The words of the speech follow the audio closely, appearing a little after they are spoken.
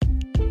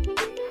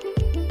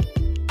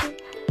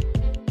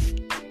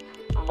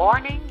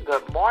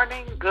good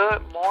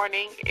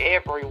morning,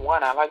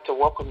 everyone. I'd like to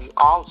welcome you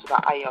all to the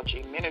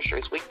ILG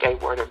Ministries Weekday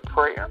Word of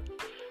Prayer.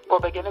 We'll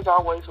begin as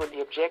always with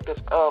the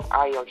objective of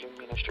ILG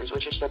Ministries,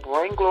 which is to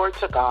bring glory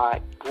to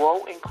God,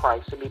 grow in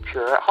Christ, and be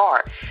pure at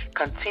heart,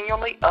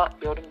 continually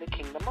upbuilding the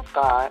kingdom of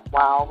God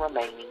while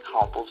remaining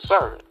humble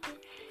servants.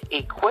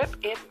 Equip,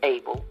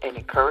 enable, and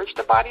encourage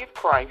the body of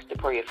Christ to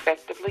pray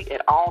effectively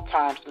at all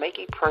times,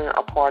 making prayer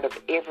a part of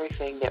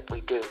everything that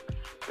we do.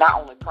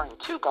 Not only praying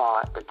to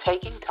God, but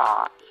taking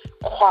time,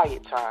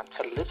 quiet time,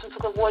 to listen to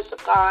the voice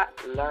of God,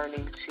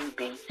 learning to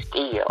be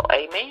still.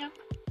 Amen?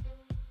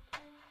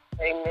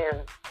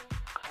 Amen.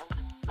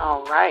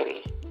 All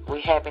righty. We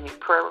have any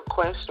prayer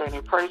requests or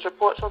any praise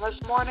reports on this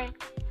morning?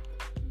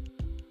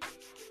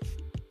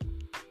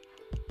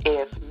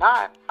 If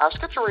not, our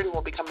scripture reading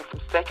will be coming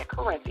from 2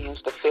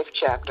 Corinthians, the 5th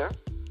chapter,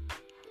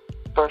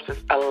 verses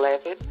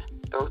 11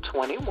 through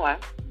 21.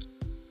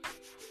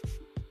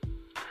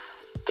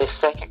 The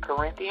 2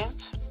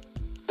 Corinthians,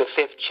 the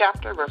 5th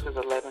chapter, verses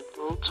 11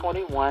 through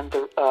 21.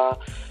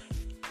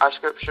 Our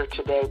scripture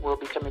today will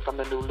be coming from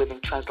the New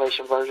Living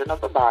Translation version of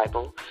the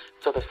Bible.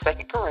 So the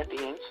 2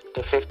 Corinthians,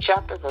 the 5th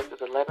chapter,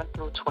 verses 11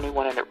 through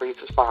 21, and it reads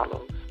as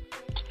follows.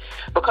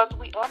 Because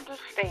we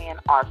understand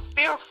our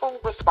fearful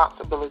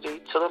responsibility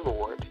to the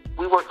Lord,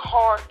 we work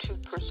hard to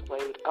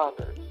persuade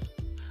others.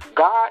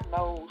 God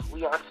knows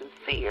we are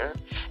sincere,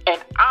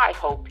 and I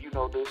hope you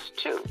know this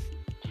too.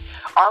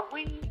 Are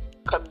we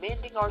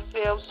commending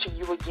ourselves to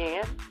you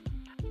again?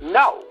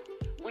 No,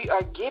 we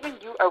are giving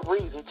you a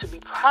reason to be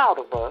proud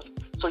of us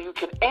so you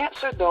can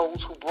answer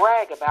those who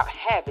brag about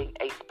having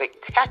a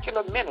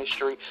spectacular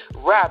ministry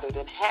rather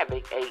than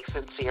having a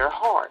sincere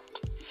heart.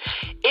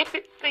 If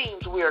it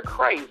seems we are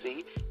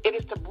crazy, it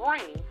is to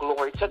bring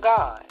glory to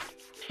God.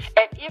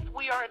 And if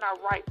we are in our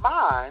right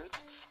minds,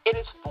 it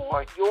is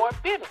for your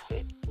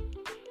benefit.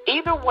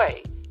 Either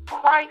way,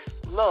 Christ's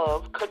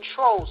love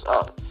controls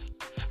us.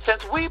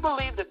 Since we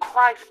believe that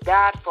Christ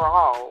died for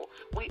all,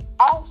 we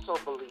also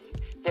believe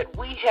that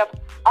we have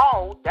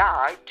all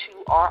died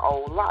to our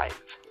old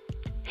life.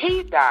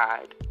 He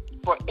died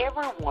for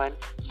everyone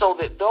so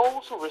that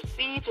those who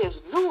receive his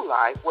new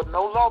life will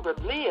no longer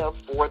live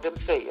for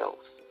themselves.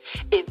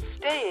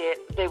 Instead,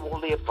 they will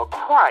live for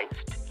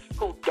Christ,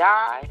 who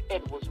died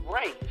and was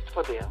raised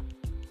for them.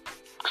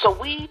 So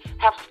we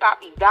have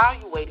stopped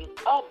evaluating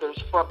others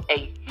from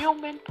a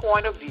human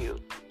point of view.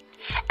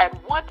 At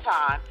one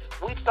time,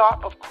 we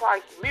thought of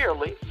Christ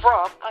merely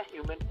from a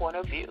human point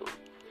of view.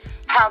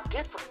 How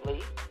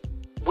differently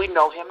we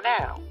know him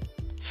now.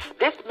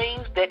 This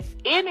means that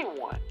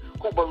anyone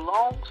who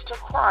belongs to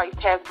Christ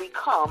has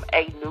become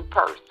a new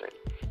person.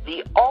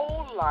 The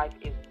old life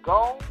is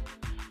gone.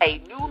 A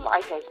new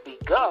life has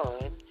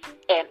begun,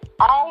 and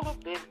all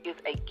of this is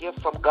a gift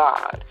from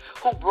God,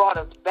 who brought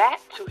us back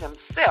to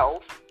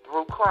himself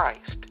through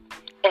Christ.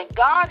 And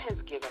God has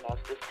given us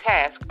this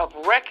task of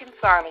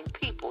reconciling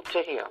people to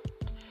him.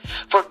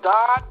 For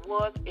God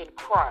was in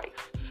Christ,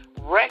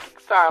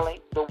 reconciling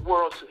the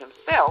world to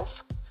himself,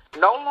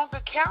 no longer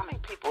counting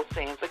people's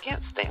sins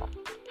against them.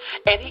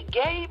 And he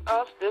gave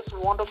us this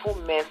wonderful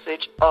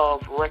message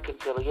of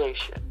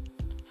reconciliation.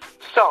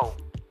 So,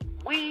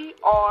 we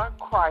are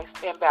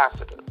Christ's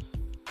ambassadors.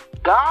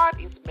 God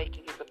is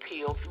making his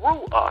appeal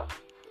through us.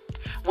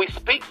 We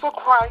speak for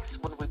Christ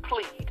when we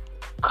plead,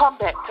 come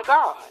back to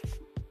God.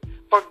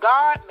 For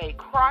God made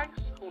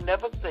Christ, who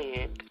never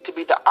sinned, to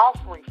be the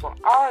offering for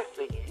our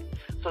sin,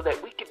 so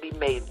that we can be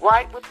made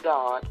right with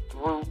God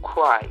through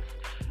Christ.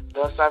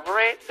 Thus I've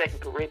read 2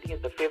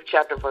 Corinthians, the 5th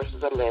chapter,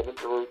 verses 11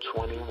 through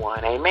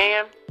 21.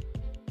 Amen?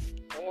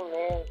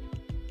 Amen.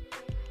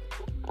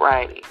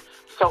 Righty.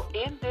 So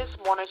in this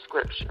morning's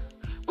scripture,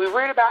 we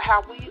read about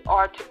how we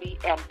are to be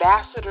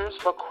ambassadors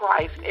for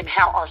Christ and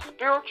how our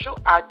spiritual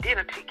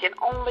identity can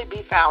only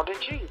be found in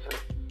Jesus.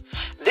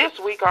 This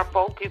week, our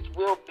focus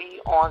will be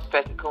on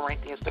 2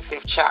 Corinthians, the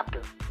 5th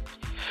chapter.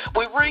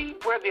 We read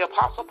where the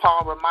Apostle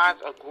Paul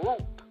reminds a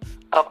group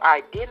of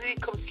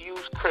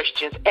identity-confused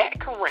Christians at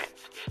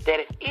Corinth that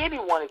if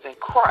anyone is in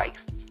Christ,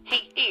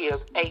 he is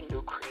a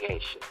new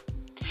creation.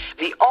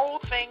 The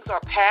old things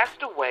are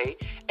passed away,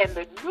 and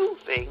the new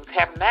things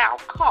have now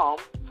come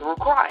through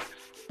Christ.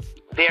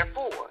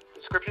 Therefore,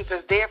 the scripture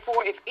says,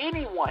 therefore, if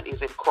anyone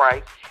is in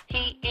Christ,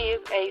 he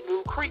is a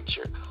new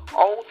creature.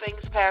 Old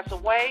things pass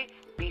away.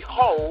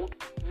 Behold,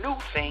 new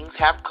things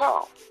have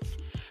come.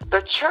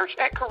 The church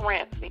at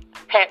Corinth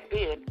had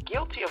been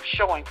guilty of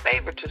showing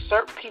favor to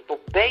certain people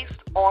based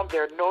on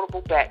their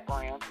notable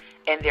backgrounds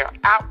and their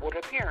outward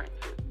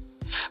appearances.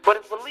 But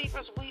as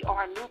believers, we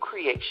are a new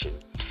creation,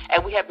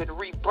 and we have been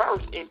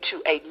rebirthed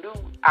into a new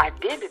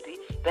identity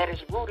that is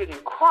rooted in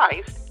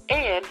Christ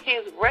and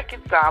his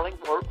reconciling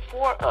work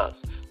for us,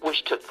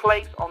 which took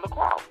place on the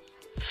cross.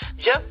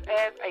 Just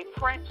as a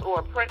prince or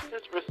a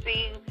princess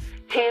receives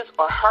his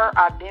or her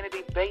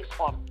identity based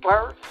on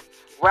birth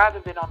rather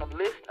than on a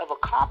list of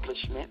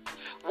accomplishments,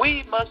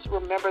 we must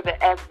remember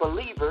that as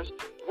believers,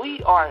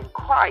 we are in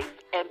Christ,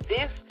 and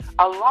this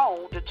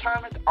alone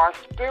determines our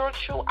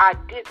spiritual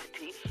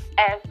identity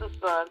as the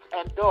sons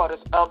and daughters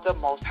of the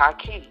Most High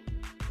King.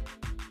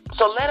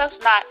 So let us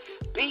not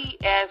be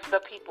as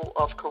the people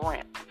of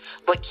Corinth,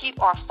 but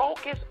keep our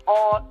focus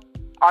on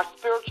our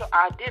spiritual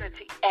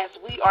identity as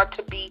we are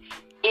to be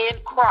in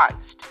Christ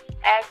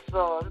as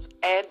sons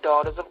and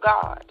daughters of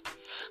God.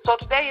 So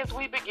today, as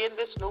we begin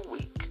this new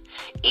week,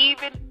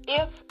 even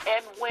if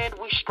and when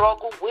we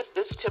struggle with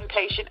this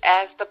temptation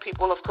as the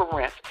people of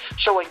Corinth,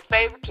 showing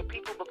favor to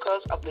people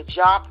because of the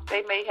job that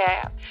they may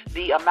have,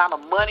 the amount of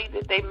money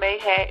that they may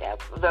have,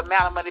 the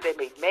amount of money they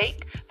may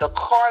make, the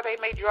car they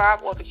may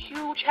drive, or the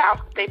huge house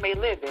that they may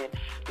live in,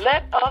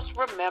 let us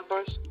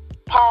remember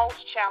Paul's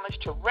challenge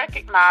to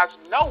recognize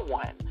no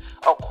one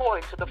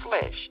according to the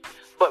flesh,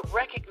 but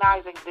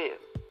recognizing this,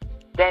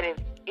 that if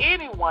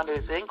anyone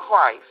is in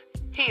Christ,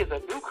 he is a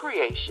new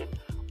creation.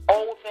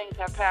 Old things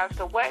have passed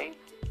away.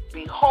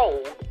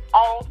 Behold,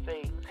 all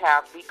things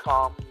have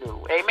become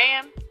new.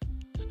 Amen?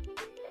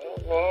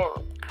 Amen.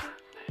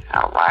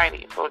 All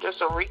righty. So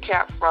just a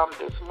recap from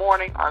this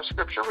morning. Our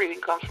scripture reading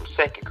comes from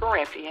 2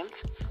 Corinthians,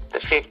 the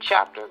 5th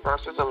chapter,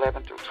 verses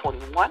 11 through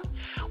 21.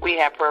 We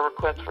have prayer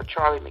requests for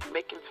Charlie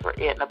McMickens, for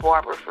Edna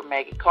Barber, for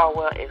Maggie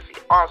Caldwell,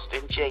 Essie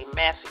Austin, Jay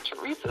Massey,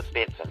 Teresa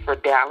Stinson, for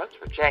Dallas,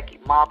 for Jackie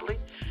Mobley,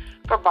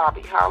 for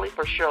Bobby Holly,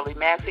 for Shirley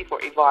Massey, for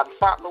Yvonne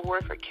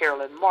Fontleworth, for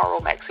Carolyn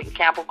Morrow, Maxine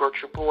Campbell,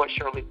 Gertrude Boyd,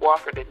 Shirley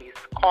Walker, Denise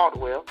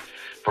Caldwell,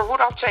 for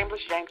Rudolph Chambers,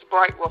 James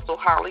Bright, Russell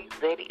Holly,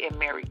 Zeddy and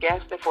Mary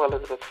Gaston, for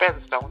Elizabeth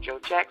Featherstone, Joe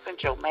Jackson,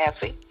 Joe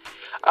Massey,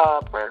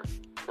 prayer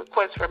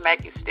requests for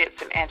Maggie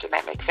Stetson,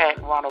 Anjanette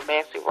McFadden, Ronald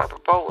Massey,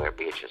 Robert Bower,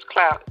 Beatrice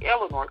Cloud,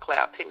 Eleanor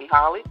Cloud, Timmy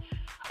Holly,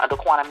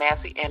 DeQuana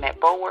Massey, Annette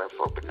Bower,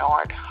 for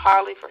Bernard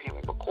Holly, for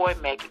Henry McCoy,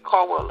 Maggie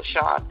Caldwell,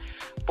 LaShawn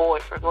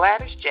Boyd, for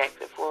Gladys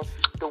Jackson, for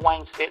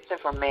Dwayne Stetson,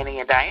 for Manny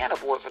and Diana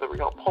Boyd, for the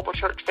Real Hope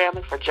Church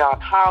family, for John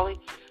Holly,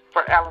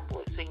 for Alan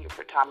Boyd Sr.,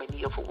 for Tommy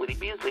Neal, for Woody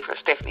Beasley, for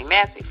Stephanie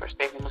Massey, for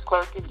Stephanie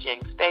McClurkin,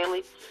 James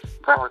Staley,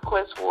 prayer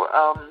requests for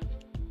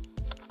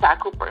Ty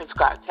Cooper and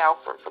Scott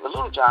Talford, for the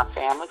Little John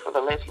family, for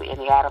the Leslie and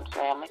the Adams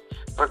family,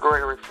 for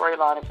Gregory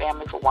Freylon and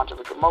family, for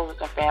Wangelica Moses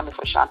and family,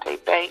 for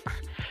Shantae Banks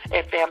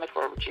and family,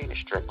 for Regina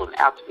Strickland,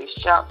 Altavice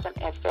Johnson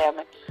and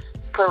family.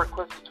 Prayer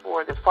requests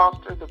for the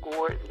Foster, the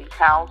Gord, the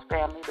Howes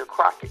family, the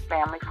Crockett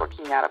family, for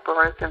Kenyatta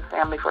Burris and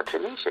family, for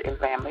Tanisha and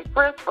family.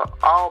 Prayers for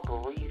all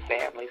bereaved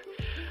families,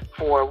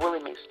 for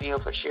Willie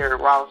McSteele, for Sherry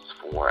Ross,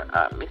 for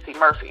Missy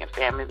Murphy and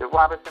family, the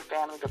Robertson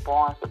family, the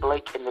Barnes, the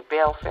Blake, and the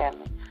Bell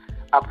family.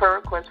 Prayer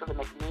requests for the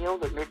McNeil,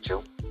 the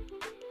Mitchell,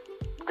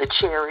 the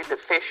Cherry, the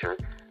Fisher,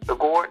 the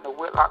Gordon, the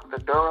Whitlock, the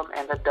Durham,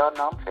 and the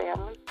Dunham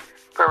families.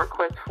 Prayer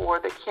requests for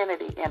the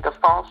Kennedy and the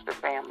Foster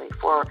family,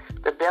 for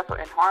the Bethel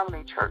and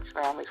Harmony Church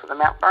families, for the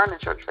Mount Vernon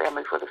Church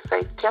family, for the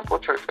Faith Temple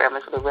Church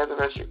family, for the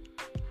Resurrection,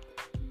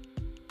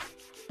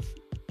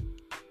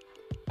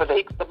 for the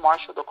Hicks, the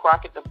Marshall, the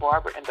Crockett, the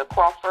Barber, and the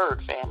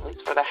Crawford families,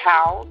 for the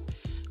Howells,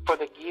 for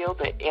the Gill,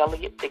 the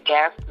Elliott, the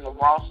Gaston, the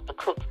Ross, the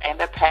Cooks, and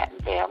the Patton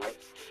families,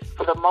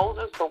 for the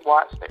Moses, the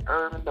Watts, the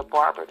Irvin, the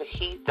Barber, the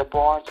Heath, the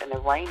Barnes, and the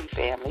Rainey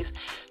families,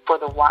 for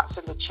the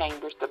Watson, the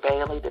Chambers, the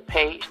Bailey, the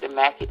Page, the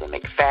Mackey, the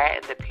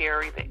McFadden, the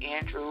Perry, the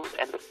Andrews,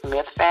 and the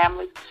Smith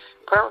families.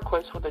 Prayer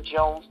requests for the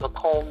Jones, the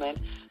Coleman,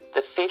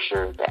 the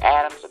Fisher, the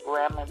Adams, the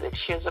Grambling, the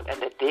Chisholm,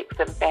 and the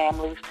Dixon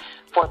families,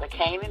 for the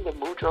Canaan, the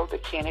Muldrow, the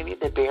Kennedy,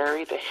 the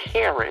Berry, the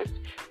Harris,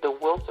 the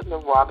Wilson, the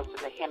Robinson,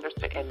 the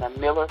Henderson, and the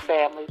Miller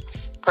families.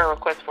 Prayer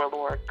requests for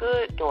Laura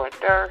Good, Dora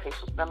Durr,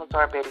 Jesus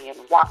Benazar, Betty Ann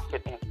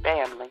Watson and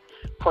family,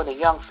 for the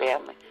Young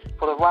family,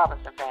 for the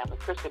Robinson family,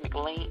 Christy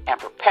McLean,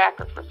 Amber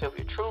Packer, for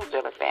Sylvia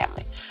Truesdale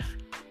family,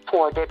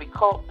 for Debbie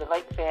Colt, the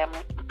Lake family,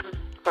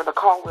 for the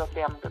Caldwell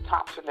family, the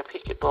Thompson, the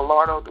Pickett,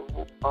 Bellardo,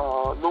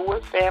 the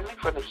Lewis family,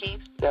 for the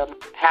Heath, the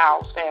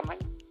Howes family,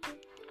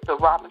 the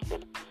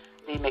Robinson,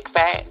 the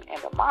McFadden,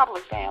 and the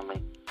Mobley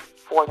family,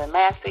 for the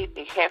Massey,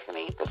 the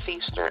Heffany, the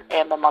Feaster,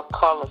 and the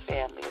McCullough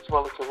family, as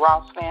well as the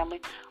Ross family.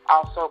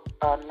 Also,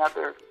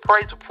 another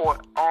praise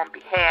report on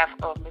behalf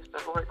of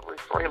Mr. Gregory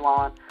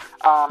Freylon.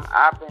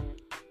 I've been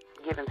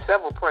given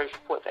several praise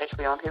reports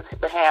actually on his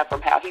behalf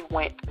from how he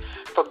went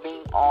from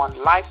being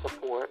on life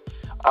support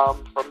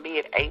from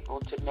mid-April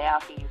to now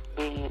he's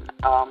being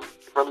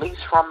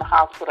released from the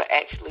hospital,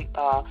 actually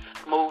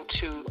moved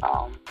to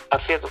a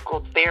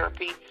physical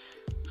therapy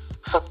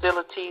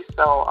facility.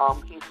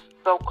 So he's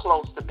so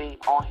close to being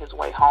on his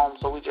way home.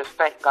 So we just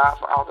thank God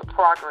for all the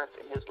progress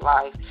in his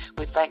life.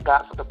 We thank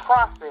God for the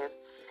process,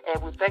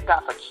 and we thank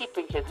God for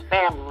keeping his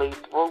family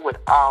through it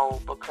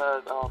all,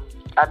 because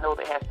I know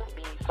there has to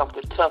be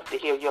something tough to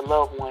hear your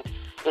loved one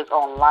is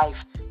on life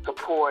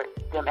support,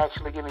 them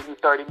actually giving you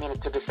 30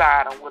 minutes to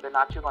decide on whether or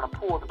not you're going to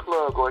pull the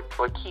plug or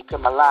keep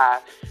him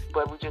alive.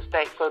 But we just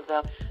thank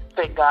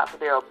God for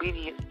their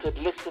obedience to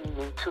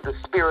listening to the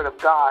Spirit of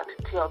God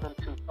to tell them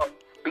to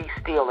be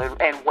still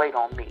and wait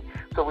on me.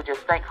 So we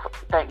just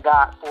thank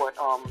God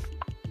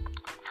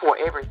for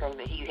everything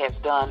that he has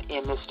done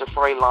in Mr.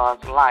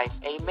 Freylon's life.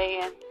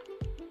 Amen.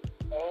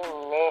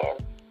 Amen.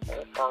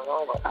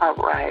 All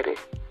righty.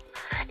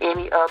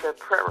 Any other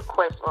prayer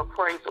requests or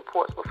praise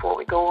reports before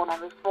we go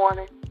on this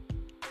morning?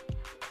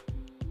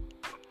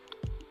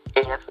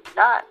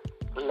 not,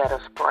 let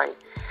us pray.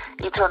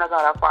 Eternal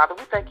God, our Father,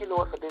 we thank you,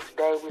 Lord, for this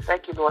day. We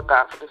thank you, Lord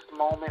God, for this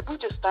moment. We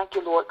just thank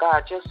you, Lord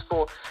God, just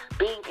for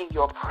being in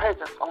your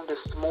presence on this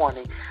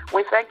morning.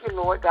 We thank you,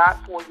 Lord God,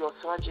 for your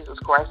Son, Jesus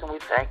Christ. And we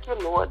thank you,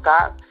 Lord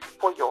God,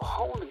 for your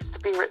Holy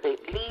Spirit that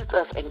leads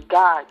us and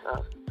guides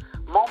us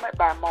moment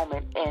by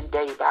moment and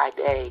day by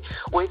day.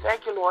 We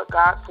thank you, Lord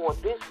God, for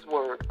this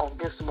word on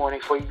this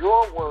morning, for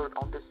your word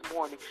on this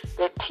morning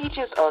that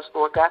teaches us,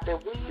 Lord God,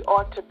 that we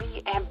are to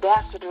be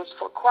ambassadors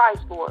for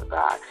Christ, Lord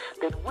God,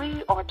 that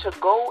we are to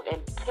go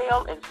and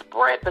tell and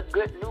spread the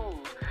good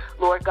news,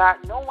 Lord God,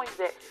 knowing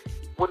that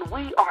when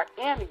we are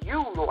in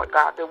you, Lord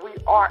God, that we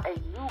are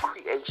a new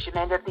creation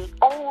and that the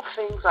old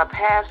things are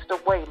passed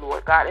away,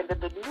 Lord God, and that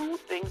the new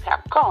things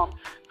have come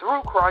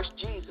through Christ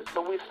Jesus.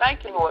 So we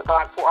thank you, Lord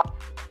God, for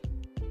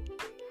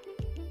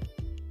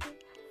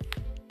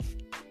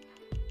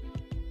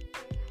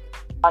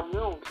our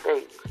new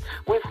things.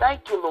 We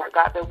thank you, Lord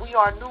God, that we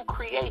are new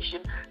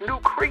creation, new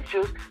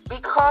creatures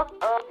because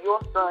of your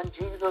Son,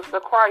 Jesus the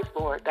Christ,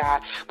 Lord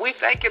God. We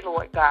thank you,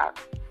 Lord God,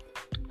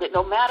 that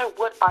no matter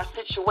what our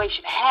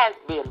situation has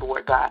been,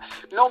 Lord God,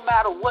 no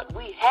matter what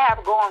we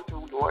have gone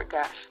through, Lord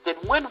God,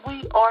 that when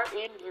we are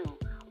in you,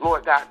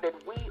 Lord God, that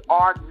we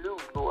are new,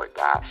 Lord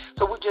God.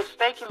 So we just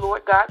thank you,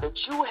 Lord God,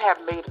 that you have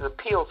made an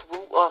appeal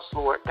through us,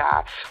 Lord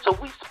God. So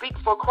we speak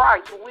for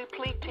Christ. We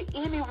plead to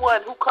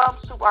anyone who comes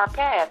to our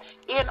path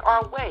in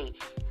our way,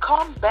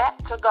 come back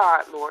to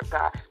God, Lord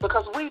God,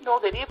 because we know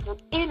that if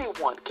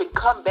anyone can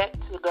come back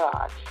to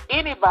God,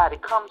 anybody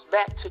comes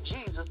back to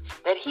Jesus,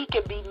 that he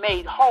can be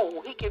made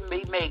whole, he can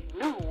be made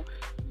new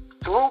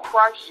through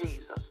Christ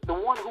Jesus, the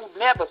one who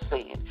never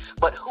sinned,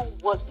 but who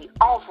was the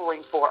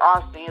offering for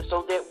our sins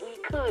so that we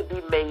could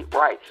be made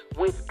right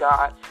with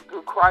God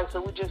through Christ.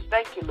 So we just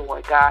thank you,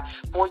 Lord God,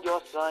 for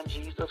your Son,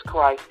 Jesus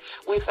Christ.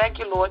 We thank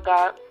you, Lord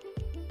God,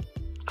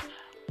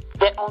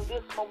 that on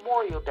this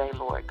Memorial Day,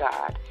 Lord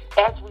God,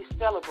 as we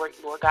celebrate,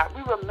 Lord God,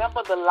 we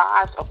remember the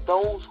lives of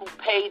those who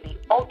paid the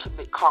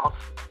ultimate cost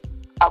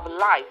of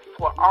life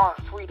for our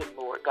freedom,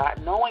 Lord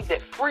God, knowing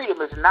that freedom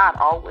is not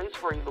always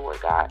free, Lord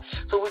God.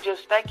 So we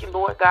just thank you,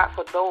 Lord God,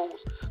 for those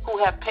who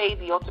have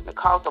paid the ultimate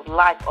cost of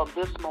life on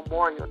this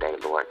Memorial Day,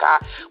 Lord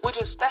God. We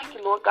just thank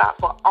you, Lord God,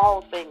 for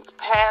all things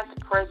past,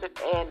 present,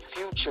 and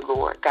future,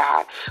 Lord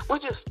God. We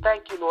just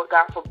thank you, Lord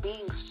God, for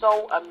being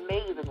so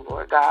amazing,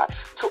 Lord God,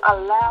 to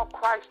allow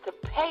Christ to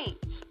pay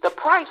the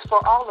price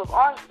for all of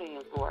our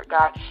sins, Lord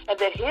God, and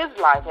that his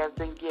life has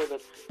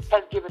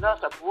given us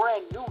a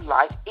brand new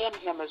life in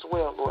him as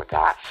well, Lord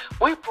God.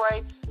 We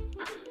pray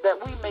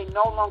that we may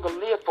no longer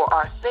live for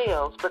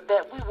ourselves, but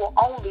that we will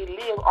only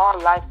live our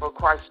life for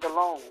Christ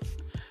alone.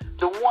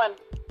 The one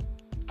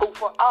who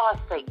for our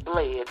sake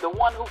bled, the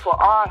one who for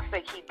our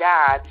sake he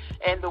died,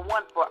 and the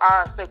one for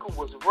our sake who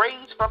was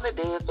raised from the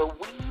dead, so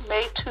we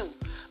may too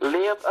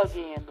live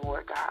again,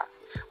 Lord God.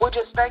 We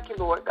just thank you,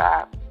 Lord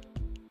God,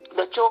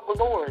 that your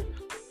glories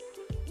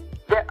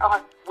that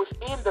are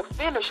within the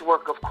finished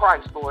work of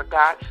Christ, Lord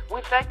God.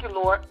 We thank you,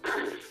 Lord,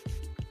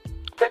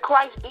 that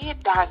Christ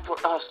did die for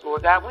us,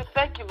 Lord God. We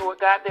thank you, Lord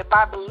God, that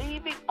by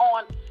believing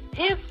on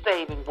his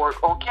saving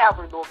work on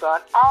Calvary, Lord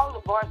God, all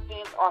of our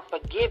sins are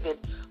forgiven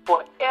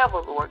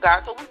forever, Lord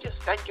God. So we just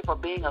thank you for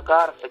being a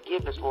God of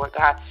forgiveness, Lord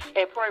God,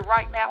 and pray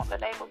right now in the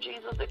name of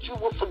Jesus that you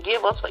will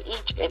forgive us for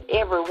each and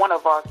every one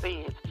of our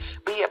sins,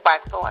 be it by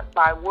thought,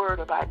 by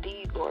word, or by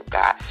deed, Lord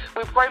God.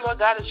 We pray, Lord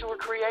God, that you are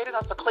creating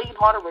us a clean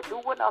heart and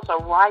renewing us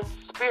a right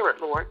spirit,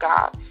 Lord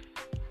God,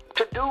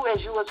 to do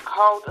as you have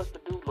called us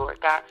to do, Lord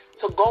God,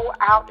 to go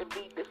out and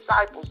be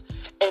disciples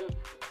and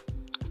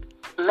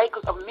make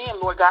us of men,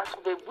 Lord God, so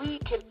that we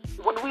can,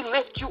 when we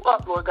lift you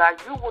up, Lord God,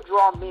 you will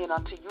draw men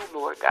unto you,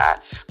 Lord God.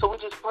 So we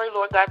just pray,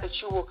 Lord God,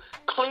 that you will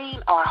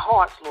clean our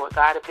hearts, Lord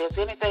God. If there's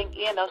anything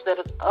in us that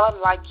is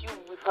unlike you,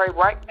 we pray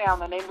right now in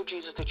the name of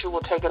Jesus that you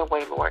will take it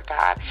away, Lord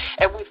God.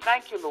 And we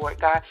thank you, Lord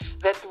God,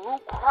 that through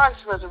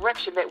Christ's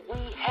resurrection that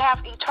we have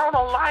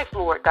eternal life,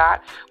 Lord God.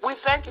 We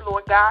thank you,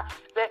 Lord God,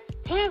 that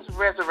his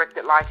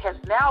resurrected life has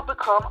now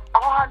become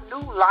our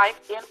new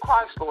life in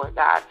Christ, Lord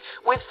God.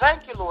 We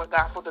thank you, Lord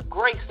God, for the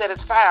grace that is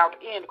found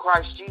in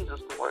Christ Jesus,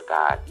 Lord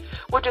God.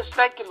 We just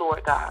thank you,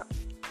 Lord God,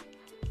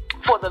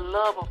 for the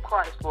love of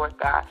Christ, Lord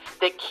God,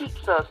 that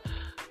keeps us,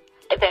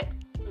 that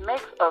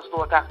makes us,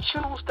 Lord God,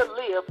 choose to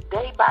live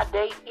day by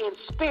day in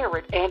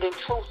spirit and in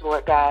truth,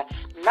 Lord God,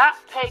 not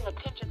paying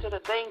attention to the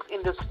things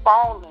in this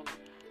fallen,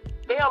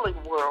 failing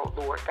world,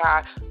 Lord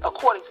God,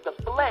 according to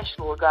the flesh,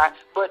 Lord God,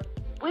 but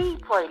we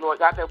pray, Lord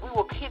God, that we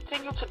will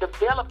continue to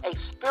develop a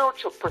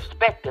spiritual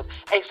perspective,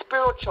 a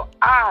spiritual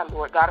eye,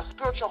 Lord God, a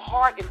spiritual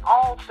heart in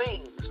all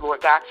things,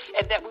 Lord God,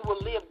 and that we will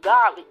live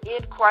godly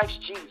in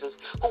Christ Jesus,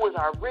 who is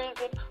our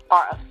risen,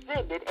 our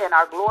ascended, and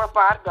our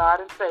glorified God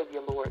and Savior,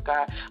 Lord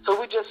God. So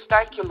we just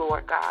thank you,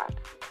 Lord God,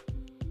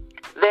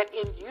 that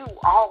in you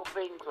all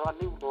things are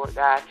new, Lord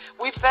God.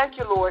 We thank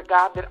you, Lord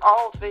God, that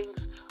all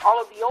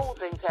of the old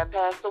things have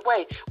passed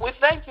away. We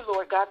thank you,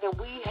 Lord God, that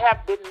we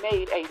have been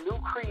made a new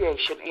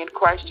creation in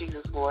Christ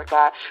Jesus, Lord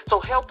God. So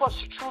help us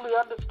to truly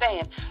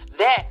understand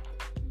that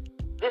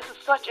this is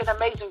such an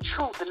amazing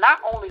truth, and not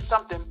only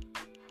something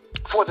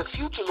for the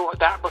future, Lord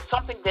God, but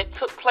something that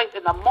took place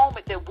in the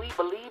moment that we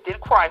believed in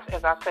Christ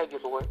as our Savior,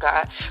 Lord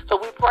God. So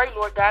we pray,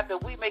 Lord God,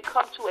 that we may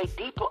come to a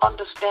deeper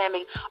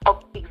understanding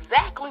of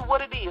exactly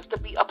what it is to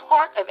be a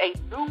part of a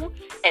new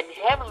and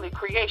heavenly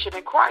creation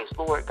in Christ,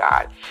 Lord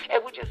God.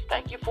 And we just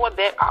thank you for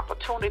that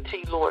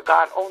opportunity, Lord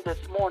God, on this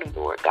morning,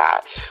 Lord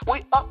God.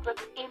 We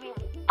uplift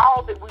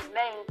all that we've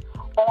named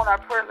on our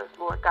prayer list,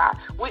 Lord God.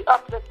 We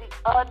uplift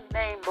the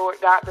unnamed, Lord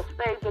God, the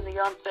saved and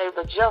the unsaved,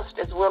 the just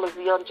as well as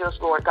the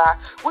unjust, Lord God.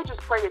 We just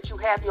pray that you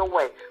have your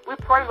way. We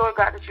pray, Lord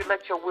God, that you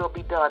let your will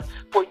be done.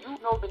 For you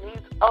know the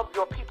needs of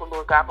your people,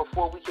 Lord God,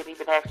 before we can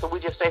even ask. So we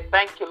just say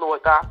thank you,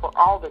 Lord God, for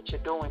all that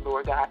you're doing,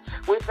 Lord God.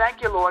 We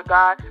thank you, Lord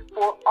God,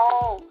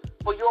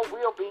 for your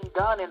will being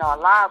done in our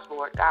lives,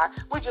 Lord God.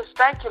 We just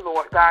thank you,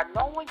 Lord God,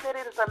 knowing that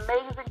it is an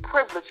amazing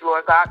privilege,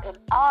 Lord God, and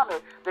honor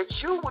that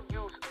you would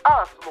use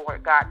us,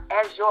 Lord God,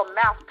 as your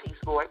mouthpiece,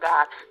 Lord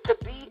God, to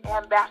be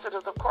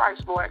ambassadors of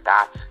Christ, Lord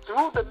God,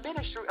 through the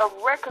ministry of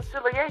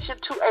reconciliation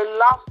to a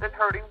lost and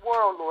hurting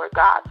world, Lord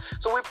God.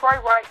 So we pray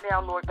right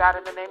now, Lord God,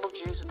 in the name of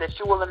Jesus, that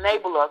you will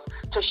enable us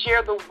to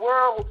share the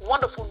world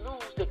wonderful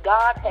news that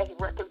God has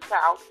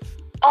reconciled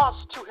us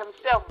to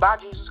himself by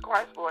Jesus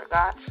Christ, Lord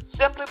God,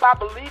 simply by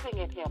believing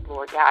in him,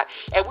 Lord God.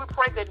 And we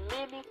pray that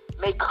many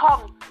may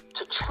come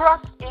to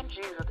trust in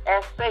Jesus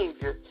as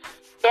Savior,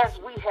 as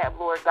we have,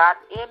 Lord God,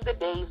 in the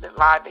days that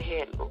lie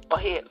ahead,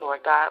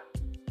 Lord God.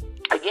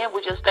 Again,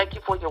 we just thank you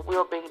for your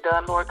will being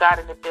done, Lord God.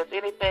 And if there's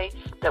anything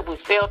that we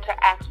failed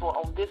to ask for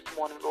on this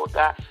morning, Lord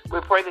God, we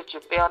pray that you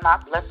fail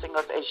not blessing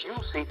us as you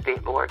see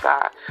fit, Lord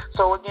God.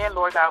 So again,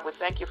 Lord God, we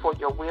thank you for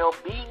your will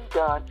being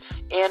done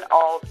in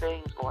all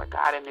things, Lord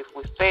God. And if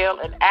we fail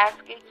in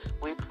asking,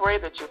 we pray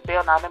that you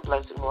fail not in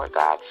blessing, Lord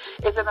God.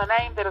 It's in the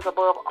name that is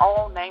above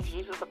all names,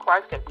 Jesus the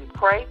Christ, that we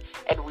pray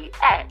and we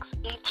ask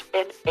each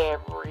and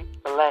every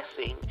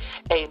blessing.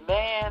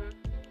 Amen.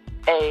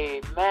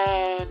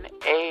 Amen.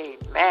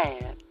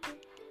 Amen.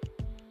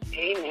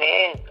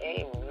 Amen.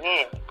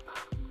 Amen.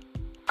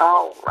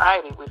 All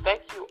righty. We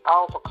thank you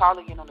all for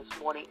calling in on this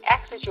morning.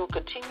 Ask that you'll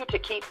continue to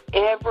keep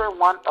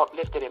everyone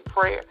uplifted in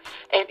prayer.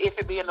 And if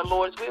it be in the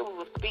Lord's will, we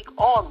will speak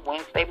on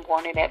Wednesday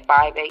morning at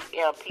 5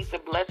 a.m. Peace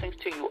and blessings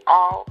to you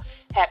all.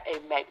 Have a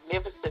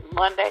magnificent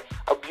Monday,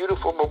 a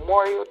beautiful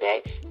Memorial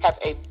Day. Have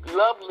a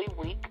lovely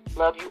week.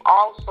 Love you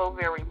all so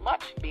very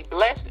much. Be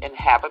blessed and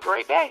have a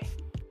great day.